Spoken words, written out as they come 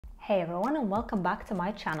Hey everyone, and welcome back to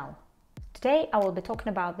my channel. Today I will be talking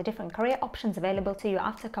about the different career options available to you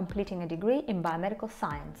after completing a degree in biomedical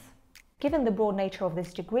science. Given the broad nature of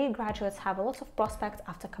this degree, graduates have a lot of prospects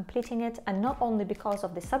after completing it, and not only because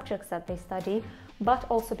of the subjects that they study, but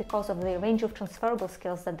also because of the range of transferable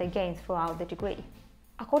skills that they gain throughout the degree.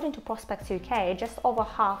 According to Prospects UK, just over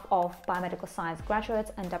half of biomedical science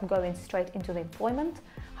graduates end up going straight into the employment.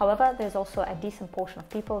 However, there's also a decent portion of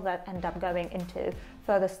people that end up going into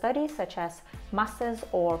further studies such as Masters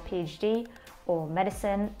or PhD or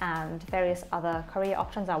medicine and various other career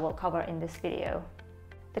options I will cover in this video.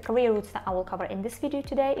 The career routes that I will cover in this video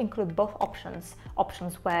today include both options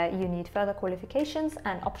where you need further qualifications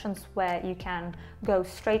and options where you can go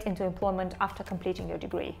straight into employment after completing your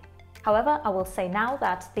degree. However, I will say now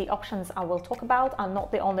that the options I will talk about are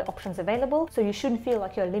not the only options available, so you shouldn't feel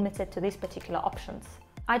like you're limited to these particular options.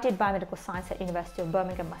 I did biomedical science at University of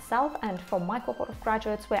Birmingham myself, and from my cohort of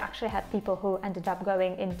graduates we actually had people who ended up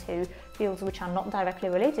going into fields which are not directly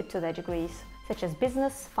related to their degrees, such as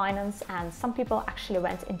business, finance, and some people actually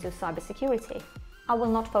went into cybersecurity. I will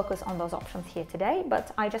not focus on those options here today,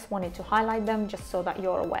 but I just wanted to highlight them just so that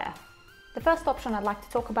you're aware. The first option I'd like to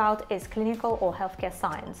talk about is clinical or healthcare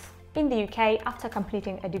science. In the UK, after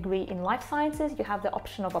completing a degree in life sciences, you have the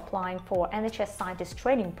option of applying for NHS Scientist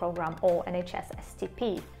Training Programme or NHS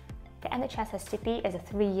STP. The NHS STP is a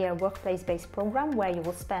 3-year workplace-based program where you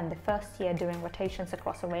will spend the first year doing rotations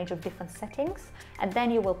across a range of different settings, and then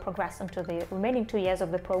you will progress into the remaining 2 years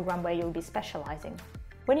of the program where you'll be specialising.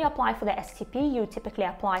 When you apply for the STP, you typically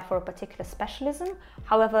apply for a particular specialism.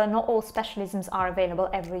 However, not all specialisms are available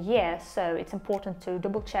every year, so it's important to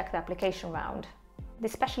double-check the application round. The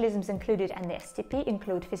specialisms included in the STP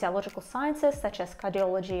include physiological sciences such as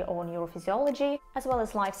cardiology or neurophysiology, as well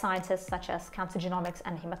as life sciences such as cancer genomics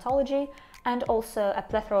and hematology, and also a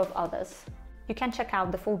plethora of others. You can check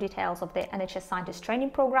out the full details of the NHS Scientist Training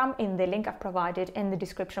Programme in the link I've provided in the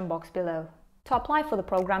description box below. To apply for the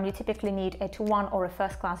programme, you typically need a 2-1 or a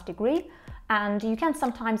first-class degree, and you can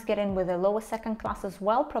sometimes get in with a lower second class as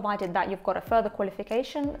well, provided that you've got a further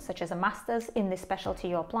qualification, such as a master's in the specialty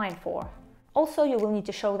you're applying for. Also, you will need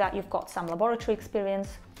to show that you've got some laboratory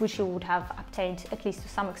experience, which you would have obtained at least to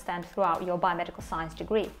some extent throughout your biomedical science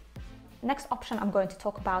degree. The next option I'm going to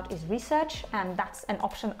talk about is research, and that's an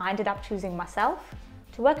option I ended up choosing myself.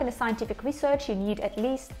 To work in a scientific research, you need at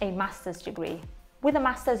least a master's degree. With a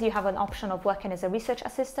master's, you have an option of working as a research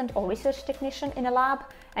assistant or research technician in a lab,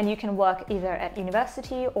 and you can work either at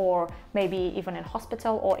university or maybe even in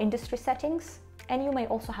hospital or industry settings. And you may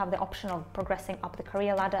also have the option of progressing up the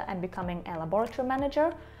career ladder and becoming a laboratory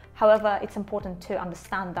manager. However, it's important to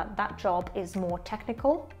understand that that job is more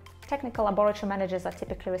technical. Technical laboratory managers are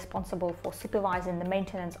typically responsible for supervising the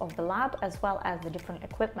maintenance of the lab as well as the different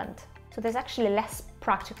equipment. So there's actually less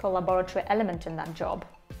practical laboratory element in that job.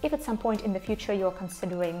 If at some point in the future you're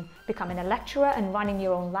considering becoming a lecturer and running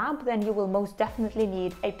your own lab, then you will most definitely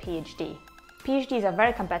need a PhD. PhDs are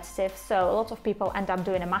very competitive, so a lot of people end up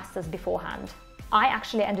doing a master's beforehand. I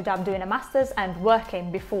actually ended up doing a master's and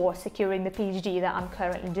working before securing the PhD that I'm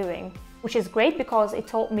currently doing, which is great because it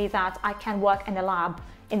taught me that I can work in a lab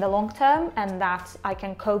in the long term and that I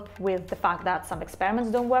can cope with the fact that some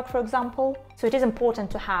experiments don't work, for example. So it is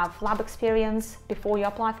important to have lab experience before you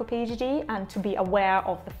apply for PhD and to be aware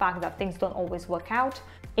of the fact that things don't always work out.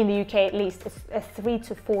 In the UK, at least, it's a 3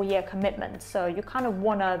 to 4 year commitment, so you kind of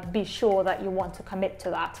want to be sure that you want to commit to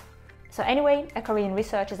that. So anyway, a career in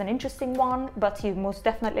research is an interesting one, but you most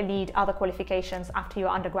definitely need other qualifications after your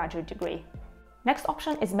undergraduate degree. Next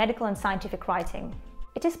option is medical and scientific writing.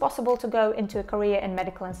 It is possible to go into a career in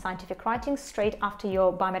medical and scientific writing straight after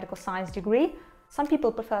your biomedical science degree. Some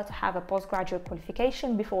people prefer to have a postgraduate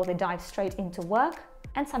qualification before they dive straight into work,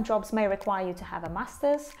 and some jobs may require you to have a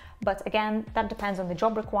master's, but again, that depends on the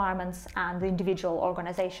job requirements and the individual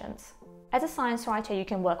organizations. As a science writer, you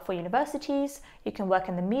can work for universities, you can work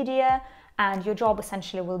in the media, and your job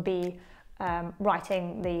essentially will be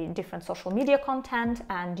writing the different social media content,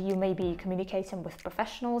 and you may be communicating with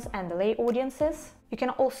professionals and the lay audiences. You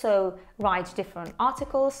can also write different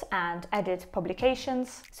articles and edit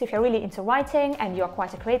publications. So if you're really into writing and you're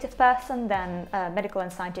quite a creative person, then a medical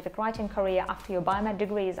and scientific writing career after your biomed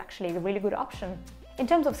degree is actually a really good option. In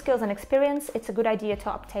terms of skills and experience, it's a good idea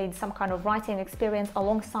to obtain some kind of writing experience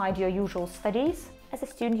alongside your usual studies. As a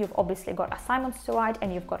student, you've obviously got assignments to write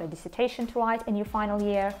and you've got a dissertation to write in your final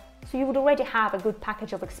year, so you would already have a good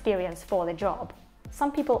package of experience for the job.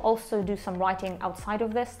 Some people also do some writing outside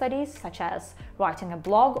of their studies, such as writing a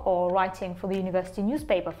blog or writing for the university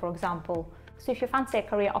newspaper, for example. So if you fancy a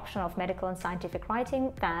career option of medical and scientific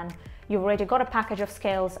writing, then you've already got a package of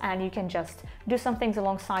skills and you can just do some things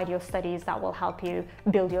alongside your studies that will help you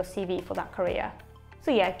build your CV for that career.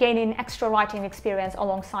 So yeah, gaining extra writing experience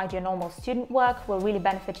alongside your normal student work will really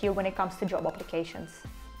benefit you when it comes to job applications.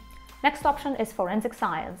 Next option is forensic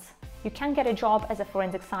science. You can get a job as a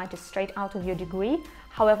forensic scientist straight out of your degree.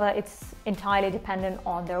 However, it's entirely dependent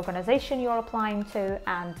on the organization you're applying to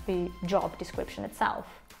and the job description itself.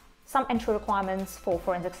 Some entry requirements for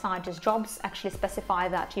forensic scientist jobs actually specify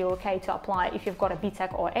that you're okay to apply if you've got a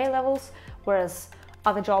BTEC or A levels, whereas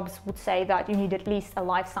other jobs would say that you need at least a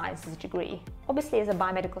life sciences degree. Obviously, as a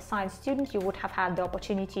biomedical science student, you would have had the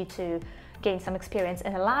opportunity to gain some experience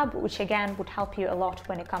in a lab, which again would help you a lot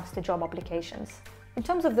when it comes to job applications. In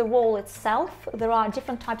terms of the role itself, there are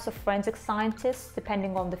different types of forensic scientists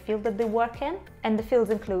depending on the field that they work in. And the fields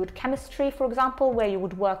include chemistry, for example, where you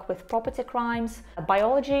would work with property crimes,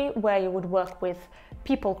 biology, where you would work with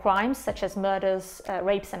people crimes such as murders,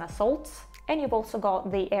 rapes and assaults. And you've also got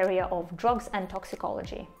the area of drugs and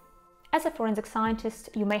toxicology. As a forensic scientist,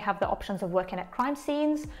 you may have the options of working at crime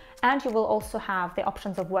scenes, and you will also have the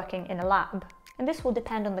options of working in a lab. And this will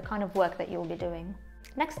depend on the kind of work that you'll be doing.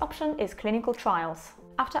 Next option is clinical trials.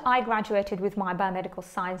 After I graduated with my biomedical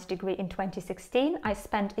science degree in 2016, I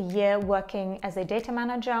spent a year working as a data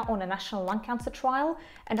manager on a national lung cancer trial,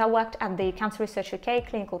 and I worked at the Cancer Research UK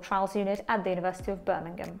Clinical Trials Unit at the University of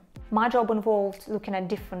Birmingham. My job involved looking at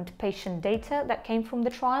different patient data that came from the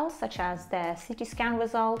trials, such as their CT scan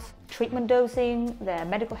results, treatment dosing, their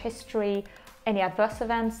medical history, any adverse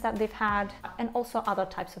events that they've had, and also other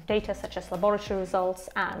types of data such as laboratory results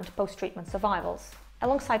and post-treatment survivals.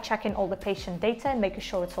 Alongside checking all the patient data and making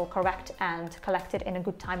sure it's all correct and collected in a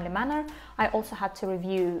good timely manner, I also had to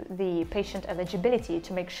review the patient eligibility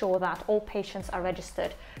to make sure that all patients are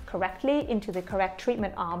registered correctly into the correct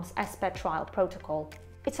treatment arms as per trial protocol.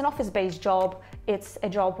 It's an office-based job. It's a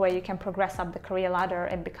job where you can progress up the career ladder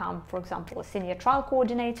and become, for example, a senior trial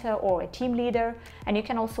coordinator or a team leader, and you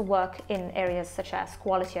can also work in areas such as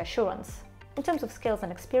quality assurance. In terms of skills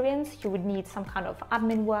and experience, you would need some kind of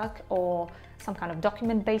admin work or some kind of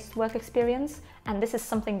document-based work experience, and this is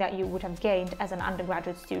something that you would have gained as an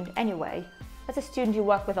undergraduate student anyway. As a student, you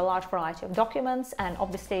work with a large variety of documents, and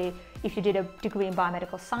obviously if you did a degree in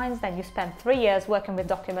biomedical science, then you spent 3 years working with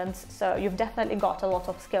documents, so you've definitely got a lot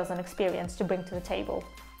of skills and experience to bring to the table.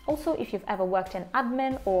 Also, if you've ever worked in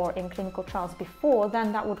admin or in clinical trials before,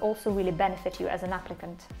 then that would also really benefit you as an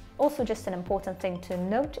applicant. Also, just an important thing to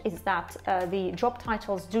note is that the job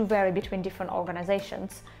titles do vary between different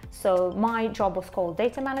organizations. So my job was called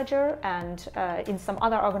data manager, and in some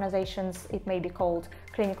other organizations it may be called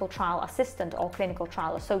clinical trial assistant or clinical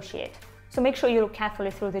trial associate. So make sure you look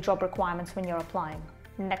carefully through the job requirements when you're applying.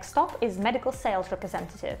 Next up is medical sales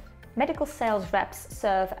representative. Medical sales reps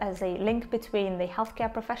serve as a link between the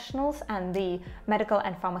healthcare professionals and the medical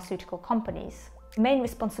and pharmaceutical companies. Main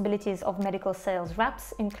responsibilities of medical sales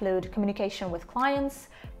reps include communication with clients,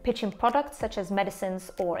 pitching products such as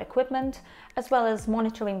medicines or equipment, as well as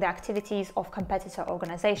monitoring the activities of competitor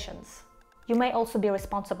organizations. You may also be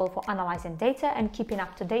responsible for analyzing data and keeping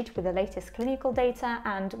up to date with the latest clinical data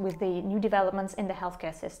and with the new developments in the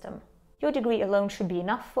healthcare system. Your degree alone should be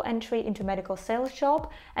enough for entry into medical sales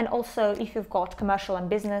job, and also if you've got commercial and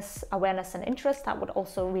business awareness and interest, that would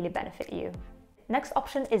also really benefit you. Next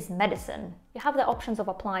option is medicine. You have the options of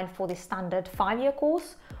applying for the standard 5-year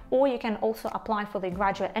course, or you can also apply for the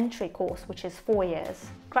graduate entry course, which is 4 years.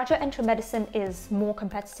 Graduate entry medicine is more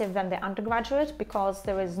competitive than the undergraduate because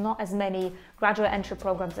there is not as many graduate entry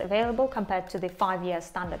programs available compared to the 5-year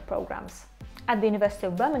standard programs. At the University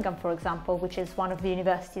of Birmingham, for example, which is one of the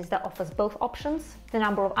universities that offers both options, the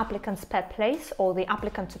number of applicants per place, or the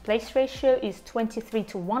applicant to place ratio, is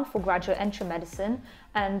 23:1 for graduate entry medicine,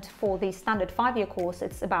 and for the standard 5-year course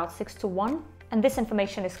it's about 6:1, and this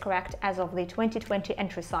information is correct as of the 2020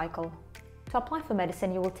 entry cycle. To apply for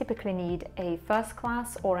medicine, you will typically need a first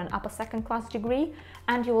class or an upper second class degree,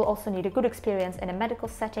 and you will also need a good experience in a medical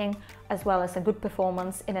setting, as well as a good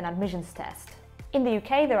performance in an admissions test. In the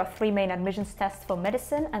UK, there are 3 main admissions tests for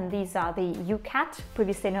medicine, and these are the UCAT,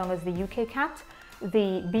 previously known as the UKCAT,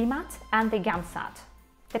 the BMAT, and the GAMSAT.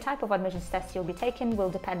 The type of admissions test you'll be taking will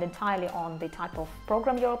depend entirely on the type of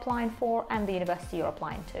program you're applying for and the university you're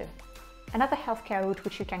applying to. Another healthcare route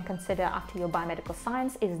which you can consider after your biomedical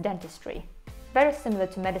science is dentistry. Very similar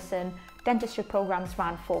to medicine, dentistry programs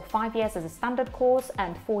run for 5 years as a standard course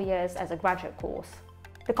and 4 years as a graduate course.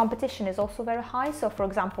 The competition is also very high, so for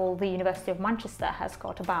example, the University of Manchester has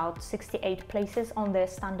got about 68 places on their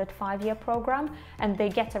standard 5-year program, and they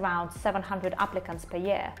get around 700 applicants per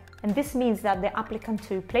year. And this means that the applicant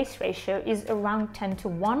to place ratio is around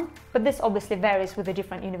 10:1, but this obviously varies with the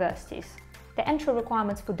different universities. The entry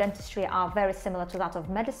requirements for dentistry are very similar to that of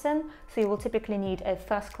medicine, so you will typically need a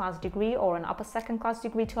first-class degree or an upper second-class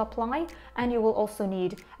degree to apply, and you will also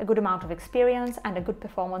need a good amount of experience and a good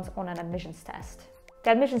performance on an admissions test.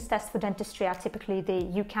 The admissions tests for dentistry are typically the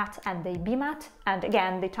UCAT and the BMAT, and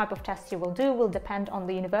again, the type of test you will do will depend on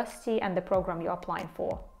the university and the program you're applying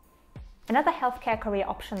for. Another healthcare career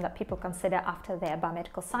option that people consider after their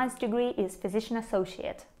biomedical science degree is physician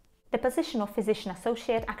associate. The position of physician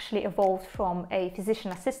associate actually evolved from a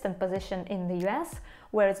physician assistant position in the US,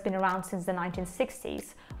 where it's been around since the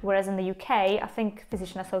 1960s, whereas in the UK, I think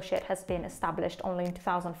physician associate has been established only in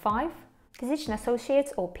 2005. Physician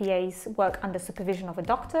associates, or PAs, work under supervision of a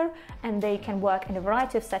doctor, and they can work in a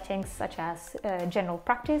variety of settings such as general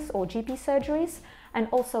practice or GP surgeries, and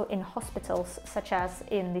also in hospitals such as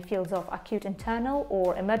in the fields of acute internal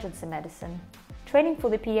or emergency medicine. Training for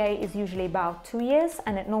the PA is usually about 2 years,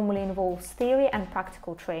 and it normally involves theory and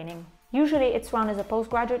practical training. Usually it's run as a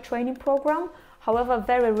postgraduate training program. However,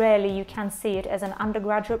 very rarely you can see it as an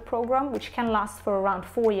undergraduate program, which can last for around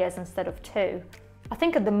 4 years instead of 2. I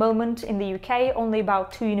think at the moment in the UK only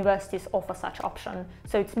about 2 universities offer such option,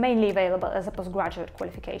 so it's mainly available as a postgraduate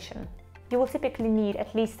qualification. You will typically need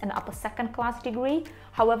at least an upper second-class degree.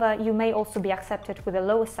 However, you may also be accepted with a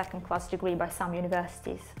lower second-class degree by some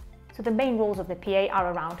universities. So the main roles of the PA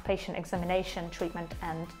are around patient examination, treatment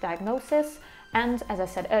and diagnosis, and as I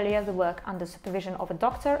said earlier, the work under supervision of a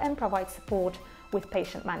doctor and provide support with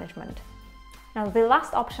patient management. Now, the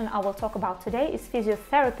last option I will talk about today is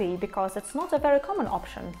physiotherapy, because it's not a very common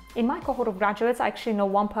option. In my cohort of graduates, I actually know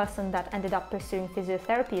one person that ended up pursuing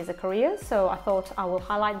physiotherapy as a career, so I thought I will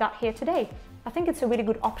highlight that here today. I think it's a really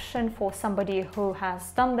good option for somebody who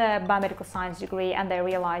has done their biomedical science degree and they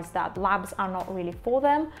realize that labs are not really for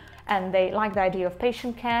them, and they like the idea of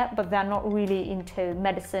patient care, but they're not really into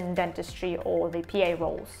medicine, dentistry or the PA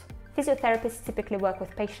roles. Physiotherapists typically work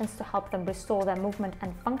with patients to help them restore their movement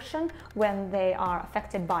and function when they are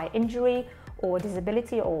affected by injury or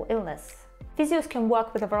disability or illness. Physios can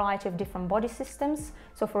work with a variety of different body systems,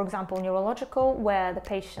 so for example neurological, where the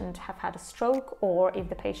patient have had a stroke, or if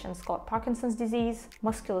the patient's got Parkinson's disease,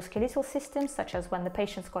 musculoskeletal systems such as when the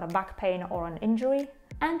patient's got a back pain or an injury,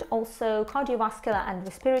 and also cardiovascular and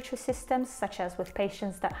respiratory systems such as with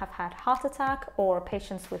patients that have had heart attack or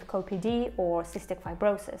patients with COPD or cystic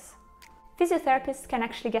fibrosis. Physiotherapists can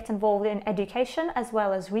actually get involved in education as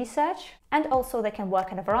well as research, and also they can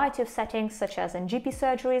work in a variety of settings such as in GP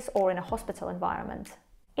surgeries or in a hospital environment.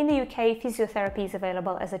 In the UK, physiotherapy is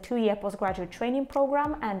available as a 2-year postgraduate training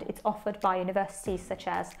program, and it's offered by universities such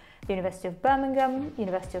as the University of Birmingham,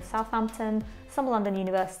 University of Southampton, some London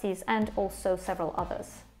universities and also several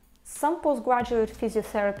others. Some postgraduate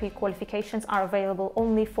physiotherapy qualifications are available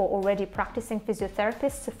only for already practicing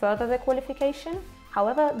physiotherapists to further their qualification.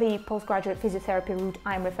 However, the postgraduate physiotherapy route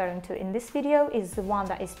I'm referring to in this video is the one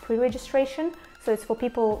that is pre-registration, so it's for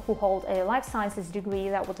people who hold a life sciences degree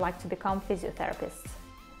that would like to become physiotherapists.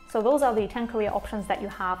 So those are the 10 career options that you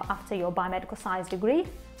have after your biomedical science degree.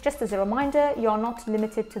 Just as a reminder, you're not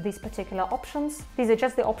limited to these particular options. These are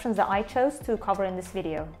just the options that I chose to cover in this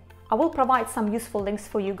video. I will provide some useful links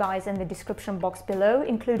for you guys in the description box below,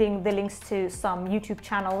 including the links to some YouTube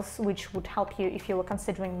channels which would help you if you were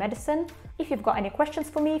considering medicine. If you've got any questions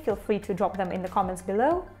for me, feel free to drop them in the comments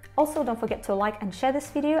below. Also, don't forget to like and share this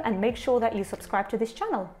video, and make sure that you subscribe to this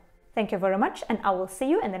channel. Thank you very much, and I will see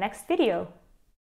you in the next video.